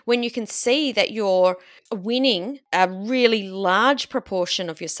When you can see that you're winning a really large proportion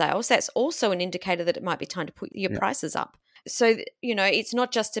of your sales, that's also an indicator that it might be time to put your prices up. So, it's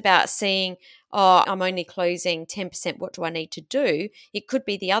not just about seeing, oh, I'm only closing 10%. What do I need to do? It could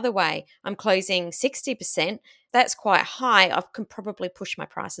be the other way. I'm closing 60%. That's quite high. I can probably push my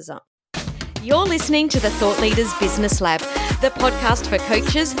prices up. You're listening to the Thought Leaders Business Lab, the podcast for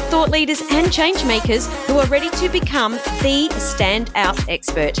coaches, thought leaders, and change makers who are ready to become the standout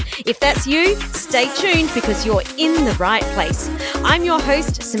expert. If that's you, stay tuned because you're in the right place. I'm your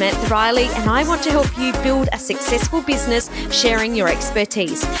host, Samantha Riley, and I want to help you build a successful business sharing your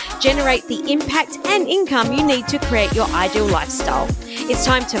expertise. Generate the impact and income you need to create your ideal lifestyle. It's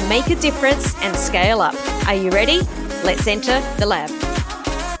time to make a difference and scale up. Are you ready? Let's enter the lab.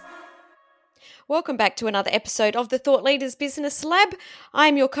 Welcome back to another episode of the Thought Leaders Business Lab.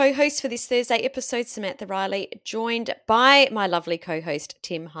 I'm your co-host for this Thursday episode, Samantha Riley, joined by my lovely co-host,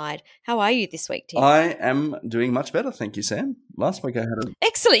 Tim Hyde. How are you this week, Tim? I am doing much better, thank you, Sam. Last week I had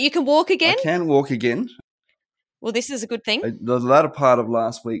Excellent. You can walk again? I can walk again. Well, this is a good thing. The latter part of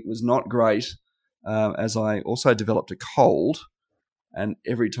last week was not great, as I also developed a cold, and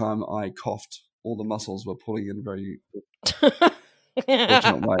every time I coughed, all the muscles were pulling in very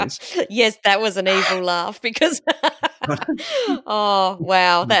fortunate ways. Yes, that was an evil laugh because oh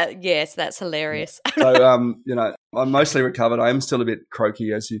wow, that's hilarious. So I'm mostly recovered. I am still a bit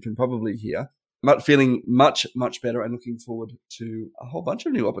croaky, as you can probably hear, but feeling much better and looking forward to a whole bunch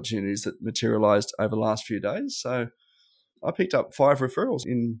of new opportunities that materialized over the last few days. So I picked up 5 referrals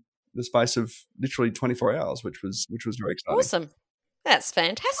in the space of literally 24 hours, which was very exciting. Awesome. That's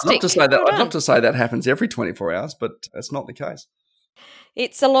fantastic. I'd love to say that happens every 24 hours, but that's not the case.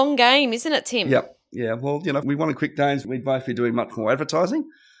 It's a long game, isn't it, Tim? Yep. Yeah. Well, we want quick gains. We'd both be doing much more advertising,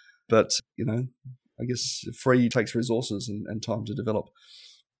 but, I guess free takes resources and time to develop.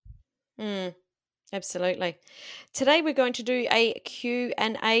 Absolutely. Today we're going to do a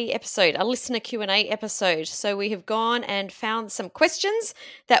Q&A episode, a listener Q&A episode. So we have gone and found some questions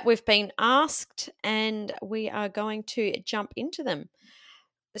that we've been asked and we are going to jump into them.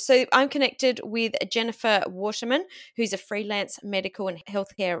 So I'm connected with Jennifer Waterman, who's a freelance medical and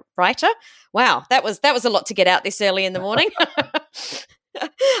healthcare writer. Wow, that was a lot to get out this early in the morning.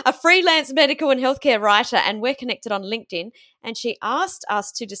 A freelance medical and healthcare writer, and we're connected on LinkedIn. And she asked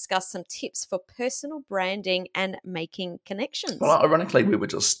us to discuss some tips for personal branding and making connections. Well, ironically, we were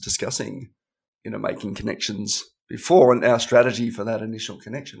just discussing, making connections before and our strategy for that initial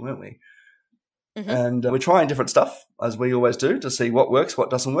connection, weren't we? Mm-hmm. And we're trying different stuff, as we always do, to see what works, what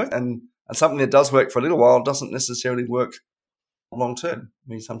doesn't work. And something that does work for a little while doesn't necessarily work long term.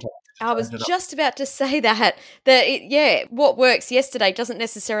 I was just about to say that what works yesterday doesn't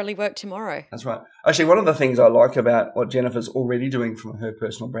necessarily work tomorrow. That's right. Actually, one of the things I like about what Jennifer's already doing from her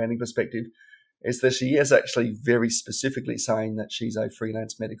personal branding perspective is that she is actually very specifically saying that she's a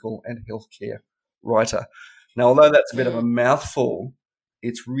freelance medical and healthcare writer. Now, although that's a bit of a mouthful,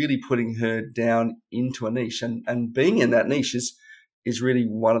 it's really putting her down into a niche, and being in that niche is really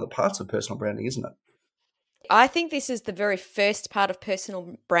one of the parts of personal branding, isn't it? I think this is the very first part of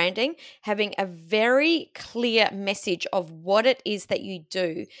personal branding, having a very clear message of what it is that you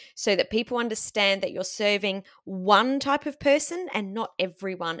do so that people understand that you're serving one type of person and not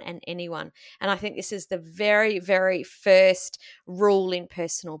everyone and anyone. And I think this is the very, very first rule in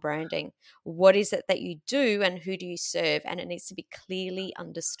personal branding. What is it that you do and who do you serve? And it needs to be clearly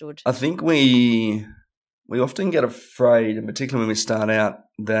understood. I think we often get afraid, and particularly when we start out,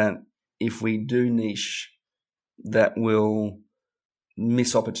 that if we do niche, that will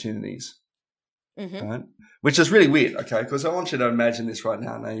miss opportunities, right? Which is really weird, okay? Because I want you to imagine this right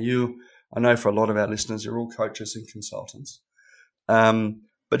now. Now, I know for a lot of our listeners, you're all coaches and consultants.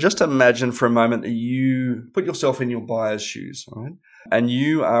 But just imagine for a moment that you put yourself in your buyer's shoes, all right? And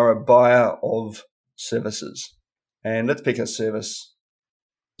you are a buyer of services. And let's pick a service,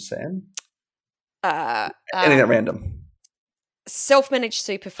 Sam. Anything at random. Self-managed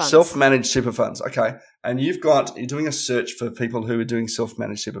super funds. Self-managed super funds, okay. And you're doing a search for people who are doing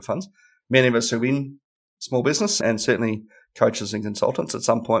self-managed super funds. Many of us are in small business, and certainly coaches and consultants. At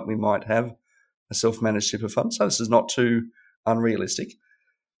some point, we might have a self-managed super fund. So this is not too unrealistic.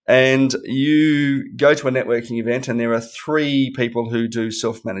 And you go to a networking event, and there are 3 people who do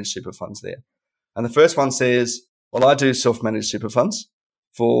self-managed super funds there. And the first one says, well, I do self-managed super funds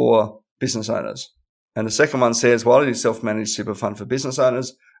for business owners. And the second one says, well, I do self-managed super fund for business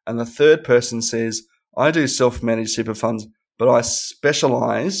owners. And the third person says, I do self-managed super funds, but I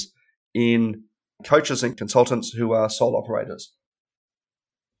specialize in coaches and consultants who are sole operators.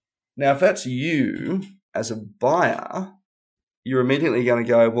 Now, if that's you as a buyer, you're immediately going to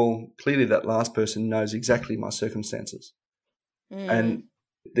go, well, clearly that last person knows exactly my circumstances. And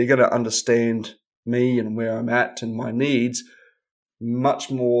they're going to understand me and where I'm at and my needs much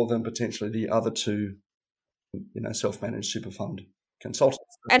more than potentially the other two, self-managed super fund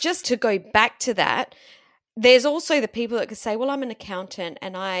consultants. And just to go back to that, there's also the people that could say, well, I'm an accountant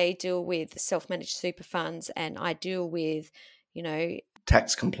and I deal with self-managed super funds and I deal with,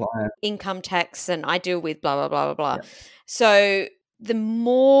 tax compliance, income tax, and I deal with blah, blah, blah, blah, blah. Yeah. So the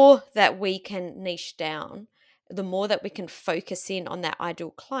more that we can niche down, the more that we can focus in on that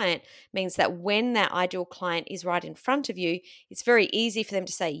ideal client means that when that ideal client is right in front of you, it's very easy for them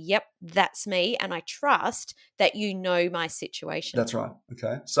to say, yep, that's me. And I trust that you know my situation. That's right.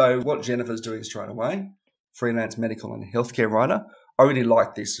 Okay. So what Jennifer's doing straight away, freelance medical and healthcare writer, I really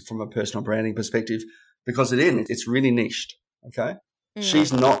like this from a personal branding perspective because it's really niched. Okay.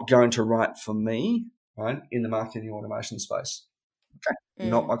 She's not going to write for me, right, in the marketing automation space. Okay.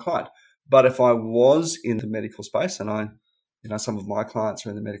 Not my client. But if I was in the medical space, and some of my clients are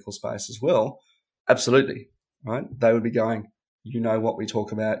in the medical space as well, absolutely, right? They would be going, what we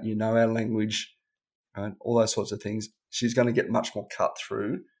talk about, our language, right? All those sorts of things. She's going to get much more cut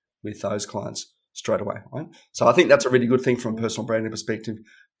through with those clients straight away, right? So I think that's a really good thing from a personal branding perspective.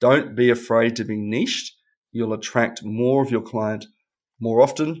 Don't be afraid to be niched. You'll attract more of your client more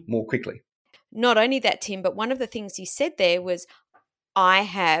often, more quickly. Not only that, Tim, but one of the things you said there was, I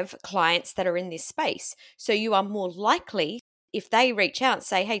have clients that are in this space. So you are more likely, if they reach out and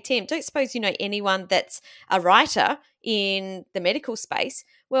say, hey, Tim, don't suppose you know anyone that's a writer in the medical space?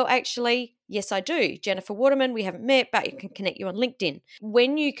 Well, actually, yes, I do. Jennifer Waterman, we haven't met, but I can connect you on LinkedIn.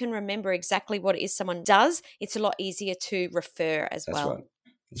 When you can remember exactly what it is someone does, it's a lot easier to refer as well.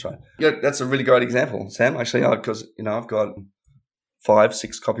 That's right. Yeah, that's a really great example, Sam, actually, because, I've got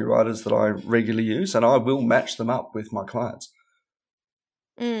 5-6 copywriters that I regularly use, and I will match them up with my clients.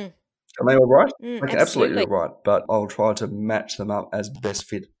 Are they all right? Okay, absolutely all right, but I'll try to match them up as best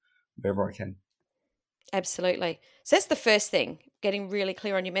fit wherever I can. Absolutely. So that's the first thing, getting really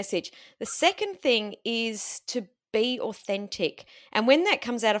clear on your message. The second thing is to be authentic. And when that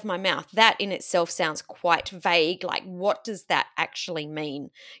comes out of my mouth, that in itself sounds quite vague. Like, what does that actually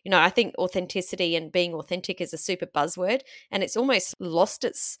mean? I think authenticity and being authentic is a super buzzword, and it's almost lost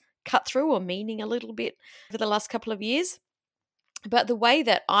its cut through or meaning a little bit over the last couple of years. But the way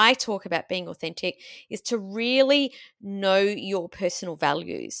that I talk about being authentic is to really know your personal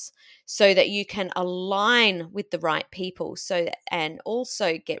values so that you can align with the right people, and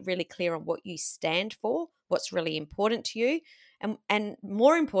also get really clear on what you stand for, what's really important to you, and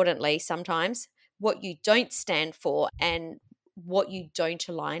more importantly, sometimes what you don't stand for and what you don't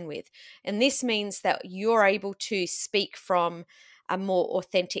align with. And this means that you're able to speak from a more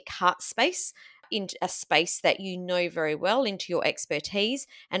authentic heart space, into a space that you know very well, into your expertise,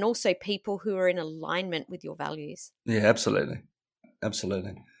 and also people who are in alignment with your values. Yeah, absolutely.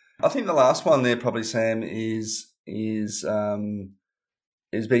 Absolutely. I think the last one there probably, Sam, is being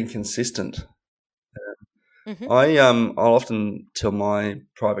consistent. I'll often tell my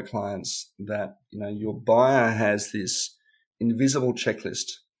private clients that, your buyer has this invisible checklist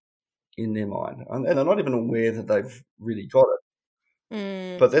in their mind, and they're not even aware that they've really got it.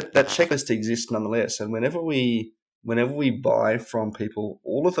 But that checklist exists nonetheless. And whenever we buy from people,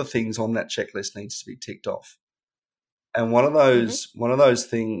 all of the things on that checklist needs to be ticked off. And one of those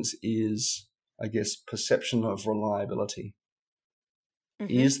things is, I guess, perception of reliability.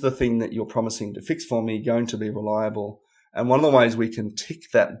 Is the thing that you're promising to fix for me going to be reliable? And one of the ways we can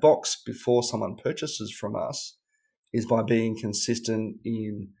tick that box before someone purchases from us is by being consistent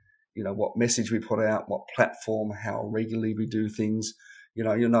in what message we put out, what platform, how regularly we do things.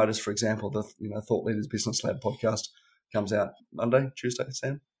 You'll notice, for example, the Thought Leaders Business Lab podcast comes out Monday, Tuesday,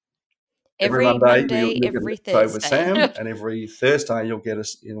 Sam? Every Monday, you'll every get an episode Thursday. with Sam, and every Thursday you'll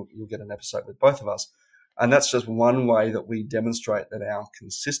get an episode with both of us. And that's just one way that we demonstrate that our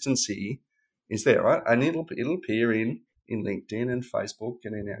consistency is there, right? And it'll appear in LinkedIn and Facebook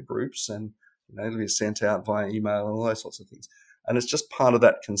and in our groups, and it'll be sent out via email and all those sorts of things. And it's just part of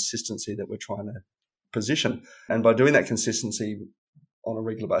that consistency that we're trying to position. And by doing that consistency on a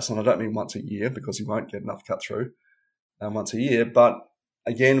regular basis, and I don't mean once a year because you won't get enough cut through once a year, but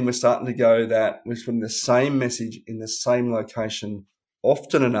again, we're starting to go that we're putting the same message in the same location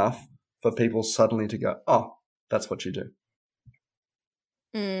often enough for people suddenly to go, oh, that's what you do.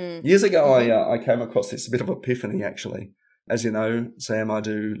 Years ago, I came across this bit of epiphany, actually. As you know, Sam, I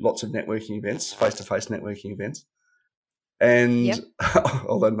do lots of networking events, face-to-face networking events. And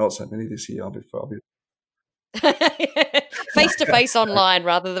although not so many this year, I'll be face-to-face online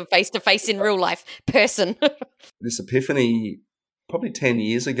rather than face-to-face in real life person. This epiphany probably 10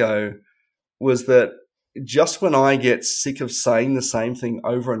 years ago was that just when I get sick of saying the same thing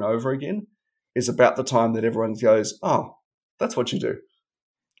over and over again is about the time that everyone goes, oh, that's what you do.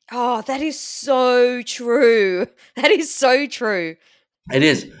 Oh, that is so true. That is so true. It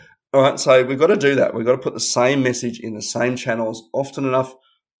is. All right, so we've got to do that. We've got to put the same message in the same channels often enough,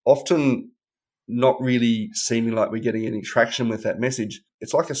 often not really seeming like we're getting any traction with that message.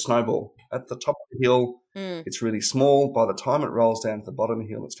 It's like a snowball. At the top of the hill, it's really small. By the time it rolls down to the bottom of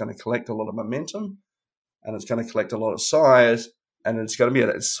the hill, it's going to collect a lot of momentum and it's going to collect a lot of size, and it's going to be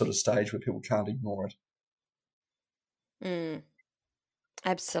at that sort of stage where people can't ignore it.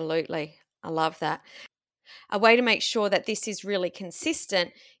 Absolutely. I love that. A way to make sure that this is really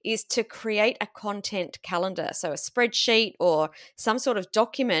consistent is to create a content calendar. So a spreadsheet or some sort of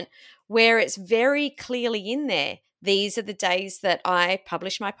document where it's very clearly in there. These are the days that I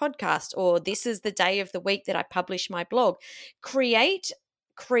publish my podcast, or this is the day of the week that I publish my blog. Create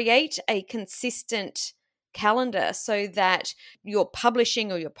a consistent calendar so that your publishing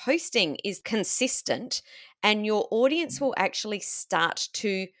or your posting is consistent and your audience will actually start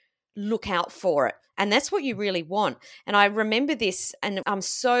to look out for it. And that's what you really want. And I remember this, and I'm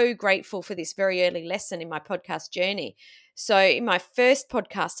so grateful for this very early lesson in my podcast journey. So in my first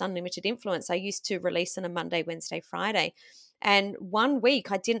podcast, Unlimited Influence, I used to release on a Monday, Wednesday, Friday. And one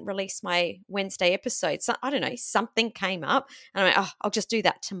week I didn't release my Wednesday episode. So I don't know, something came up and I went, oh, I'll just do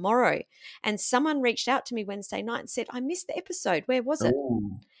that tomorrow. And someone reached out to me Wednesday night and said, I missed the episode. Where was it?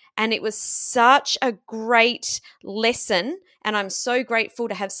 Ooh. And it was such a great lesson. And I'm so grateful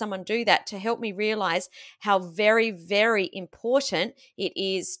to have someone do that to help me realize how very, very important it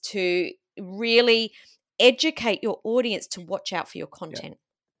is to really educate your audience to watch out for your content.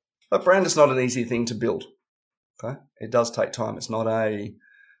 Yeah. A brand is not an easy thing to build. Okay, it does take time. It's not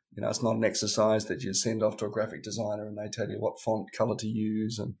it's not an exercise that you send off to a graphic designer and they tell you what font color to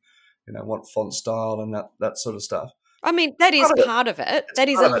use and what font style and that sort of stuff. I mean, that is part of it. That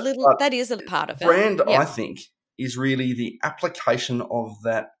is a part of it. Brand, I think, is really the application of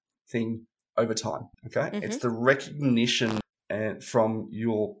that thing over time. Okay, it's the recognition from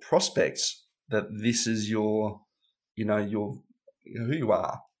your prospects that this is your who you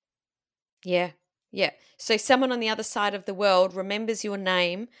are. Yeah. Yeah. So someone on the other side of the world remembers your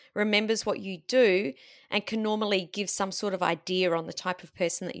name, remembers what you do, and can normally give some sort of idea on the type of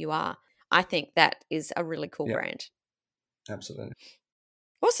person that you are. I think that is a really cool brand. Absolutely.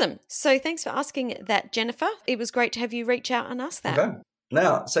 Awesome. So thanks for asking that, Jennifer. It was great to have you reach out and ask that. Okay.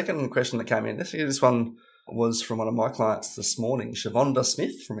 Now, second question that came in. This one was from one of my clients this morning, Shavonda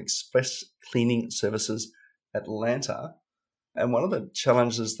Smith from Express Cleaning Services, Atlanta. And one of the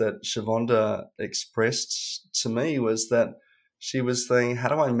challenges that Shavonda expressed to me was that she was saying, how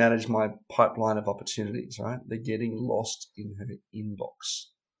do I manage my pipeline of opportunities, right? They're getting lost in her inbox.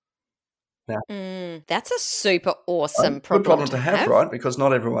 Now, that's a super awesome problem to have, right? Because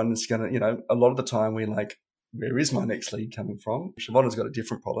not everyone is going to, a lot of the time we're like, where is my next lead coming from? Shavonda's got a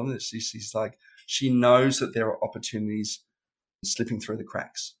different problem. She's like, she knows that there are opportunities slipping through the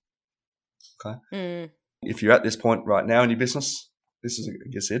cracks. Okay. If you're at this point right now in your business, this is,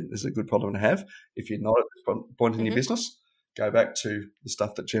 like I said, this is a good problem to have. If you're not at this point in your business, go back to the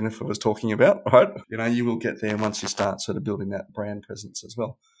stuff that Jennifer was talking about, right? You will get there once you start sort of building that brand presence as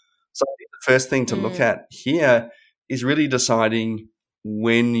well. So I think the first thing to look at here is really deciding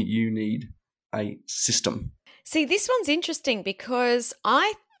when you need a system. See, this one's interesting because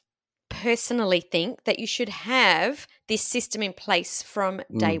I personally think that you should have this system in place from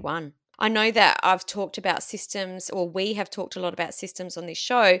day one. I know that I've talked about systems, or we have talked a lot about systems on this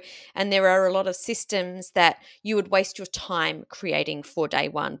show, and there are a lot of systems that you would waste your time creating for day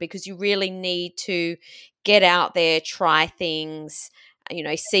one because you really need to get out there, try things,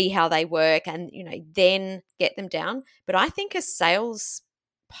 see how they work and, then get them down. But I think a sales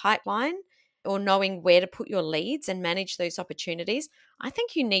pipeline or knowing where to put your leads and manage those opportunities, I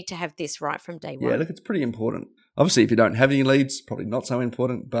think you need to have this right from day one. Yeah, look, it's pretty important. Obviously, if you don't have any leads, probably not so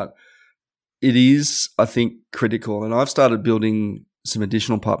important, but it is, I think, critical. And I've started building some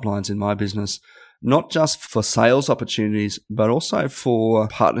additional pipelines in my business, not just for sales opportunities, but also for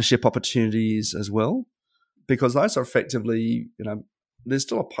partnership opportunities as well, because those are effectively, there's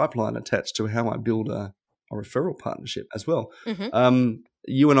still a pipeline attached to how I build a referral partnership as well.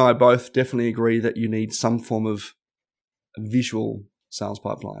 You and I both definitely agree that you need some form of visual sales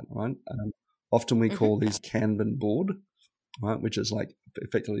pipeline, right? Often we call these Kanban board, right, which is like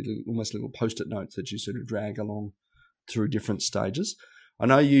effectively almost little Post-it notes that you sort of drag along through different stages. I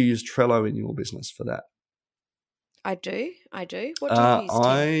know you use Trello in your business for that. I do. What do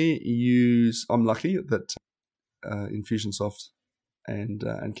you use, Tim? I'm lucky that Infusionsoft and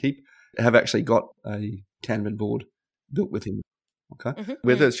have actually got a Kanban board built within. Okay,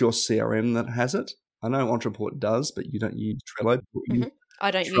 whether it's your CRM that has it, I know Ontraport does, but you don't use Trello.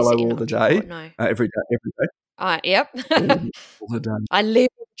 I don't use Trello it in all the Ontraport, day, no. every day. Yep. all the day. I live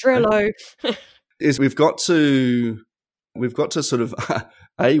in Trello. Is we've got to sort of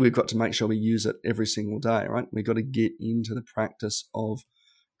we've got to make sure we use it every single day, right? We've got to get into the practice of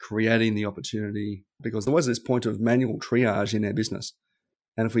creating the opportunity, because there was this point of manual triage in our business.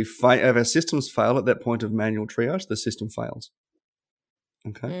 And if our systems fail at that point of manual triage, the system fails.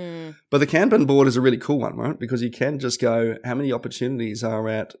 Okay. But the Kanban board is a really cool one, right? Because you can just go, how many opportunities are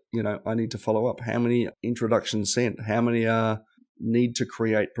at, I need to follow up? How many introductions sent? How many are need to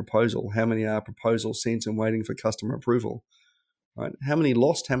create proposal? How many are proposal sent and waiting for customer approval? Right? How many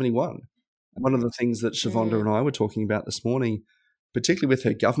lost? How many won? One of the things that Shavonda and I were talking about this morning, particularly with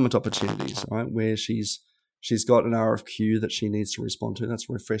her government opportunities, right, where she's got an RFQ that she needs to respond to. That's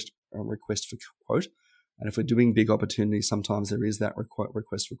a request for quote. And if we're doing big opportunities, sometimes there is that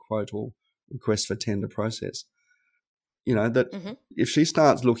request for quote or request for tender process. That if she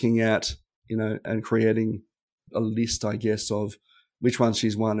starts looking at, and creating a list, I guess, of which ones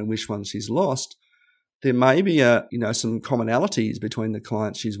she's won and which ones she's lost, there may be some commonalities between the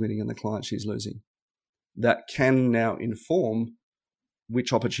clients she's winning and the clients she's losing that can now inform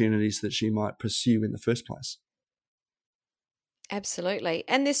which opportunities that she might pursue in the first place. Absolutely.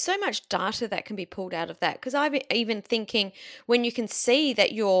 And there's so much data that can be pulled out of that, because I'm even thinking when you can see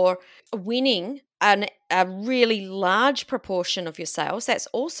that you're winning a really large proportion of your sales, that's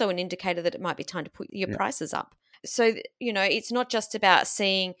also an indicator that it might be time to put your prices up. So, it's not just about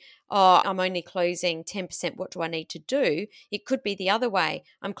seeing, I'm only closing 10%. What do I need to do? It could be the other way.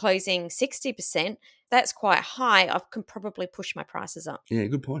 I'm closing 60%. That's quite high. I can probably push my prices up. Yeah,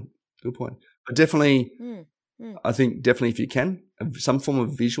 good point. But definitely, I think if you can, some form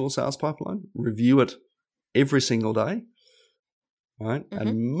of visual sales pipeline, review it every single day, right?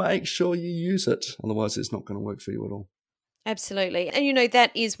 And make sure you use it. Otherwise, it's not going to work for you at all. Absolutely. And,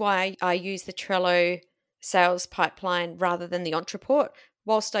 that is why I use the Trello sales pipeline rather than the Ontraport.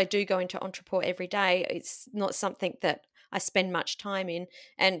 Whilst I do go into Ontraport every day, it's not something that I spend much time in.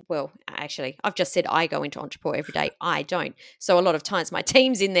 And well, actually, I've just said I go into Ontraport every day. I don't. So a lot of times my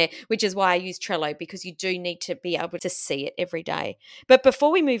team's in there, which is why I use Trello, because you do need to be able to see it every day. But before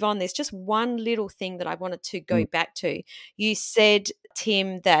we move on, there's just one little thing that I wanted to go back to. You said,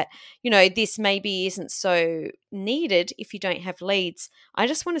 Tim, that, this maybe isn't so needed if you don't have leads. I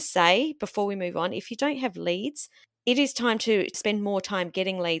just want to say before we move on, if you don't have leads, it is time to spend more time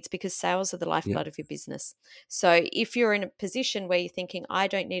getting leads, because sales are the lifeblood of your business. So if you're in a position where you're thinking, I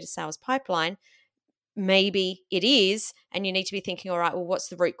don't need a sales pipeline, maybe it is, and you need to be thinking, all right, well, what's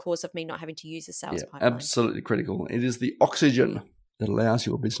the root cause of me not having to use a sales pipeline? Absolutely critical. It is the oxygen that allows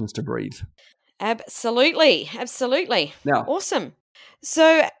your business to breathe. Absolutely. Now, awesome.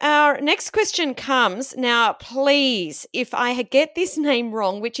 So our next question comes now. Please, if I get this name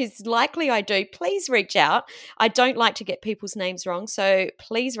wrong, which is likely I do, please reach out. I don't like to get people's names wrong, so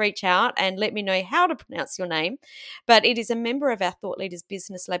please reach out and let me know how to pronounce your name. But it is a member of our Thought Leaders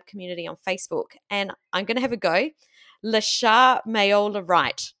Business Lab community on Facebook, and I'm going to have a go. Lashar Mayola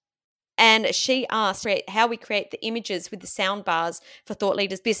Wright. And she asked how we create the images with the sound bars for Thought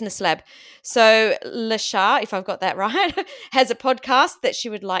Leaders Business Lab. So Lashar, if I've got that right, has a podcast that she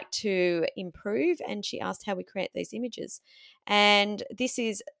would like to improve, and she asked how we create these images. And this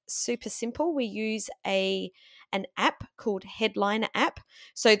is super simple. We use an app called Headliner app.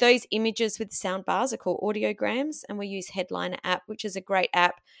 So those images with the sound bars are called audiograms, and we use Headliner app, which is a great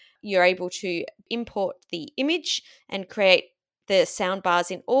app. You're able to import the image and create the sound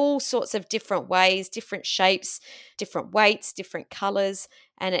bars in all sorts of different ways, different shapes, different weights, different colors,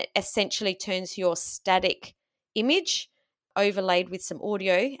 and it essentially turns your static image overlaid with some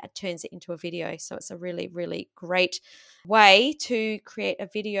audio, it turns it into a video. So it's a really, really great way to create a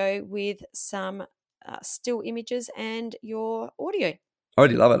video with some still images and your audio. I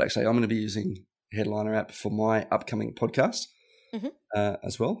already love it, actually. I'm going to be using Headliner app for my upcoming podcast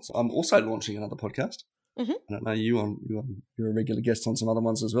as well. So I'm also launching another podcast. I don't know, you're a regular guest on some other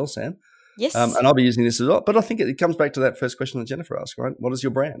ones as well, Sam. Yes. And I'll be using this as well. But I think it comes back to that first question that Jennifer asked, right? What is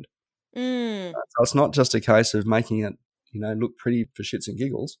your brand? So it's not just a case of making it, look pretty for shits and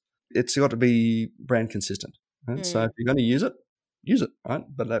giggles. It's got to be brand consistent. Right? So if you're going to use it, right?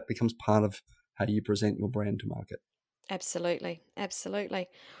 But that becomes part of how you present your brand to market. Absolutely.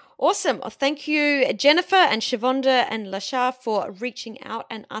 Awesome. Well, thank you, Jennifer and Shavonda and Lashar, for reaching out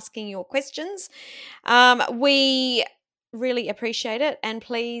and asking your questions. We Really appreciate it. And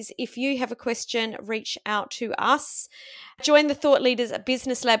please, if you have a question, reach out to us. Join the Thought Leaders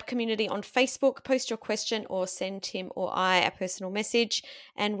Business Lab community on Facebook, post your question or send Tim or I a personal message,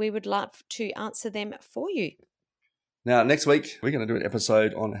 and we would love to answer them for you. Now, next week, we're going to do an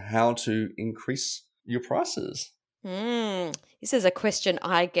episode on how to increase your prices. This is a question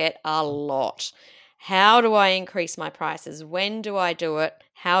I get a lot. How do I increase my prices? When do I do it?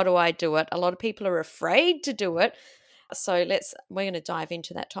 How do I do it? A lot of people are afraid to do it. So we're going to dive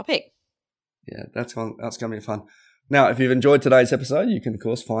into that topic. Yeah, that's going to be fun. Now, if you've enjoyed today's episode, you can, of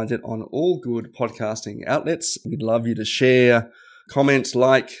course, find it on all good podcasting outlets. We'd love you to share, comment,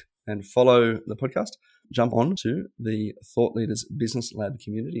 like, and follow the podcast. Jump on to the Thought Leaders Business Lab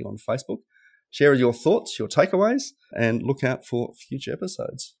community on Facebook. Share your thoughts, your takeaways, and look out for future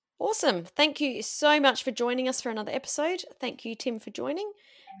episodes. Awesome. Thank you so much for joining us for another episode. Thank you, Tim, for joining.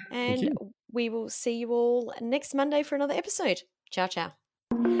 And we will see you all next Monday for another episode. Ciao, ciao.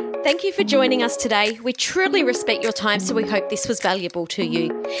 Thank you for joining us today. We truly respect your time, so we hope this was valuable to you.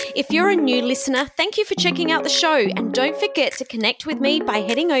 If you're a new listener, thank you for checking out the show, and don't forget to connect with me by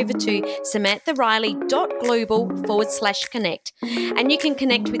heading over to samanthariley.global/connect. And you can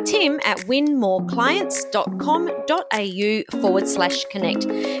connect with Tim at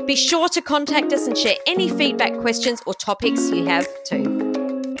winmoreclients.com.au/connect. Be sure to contact us and share any feedback, questions, or topics you have too.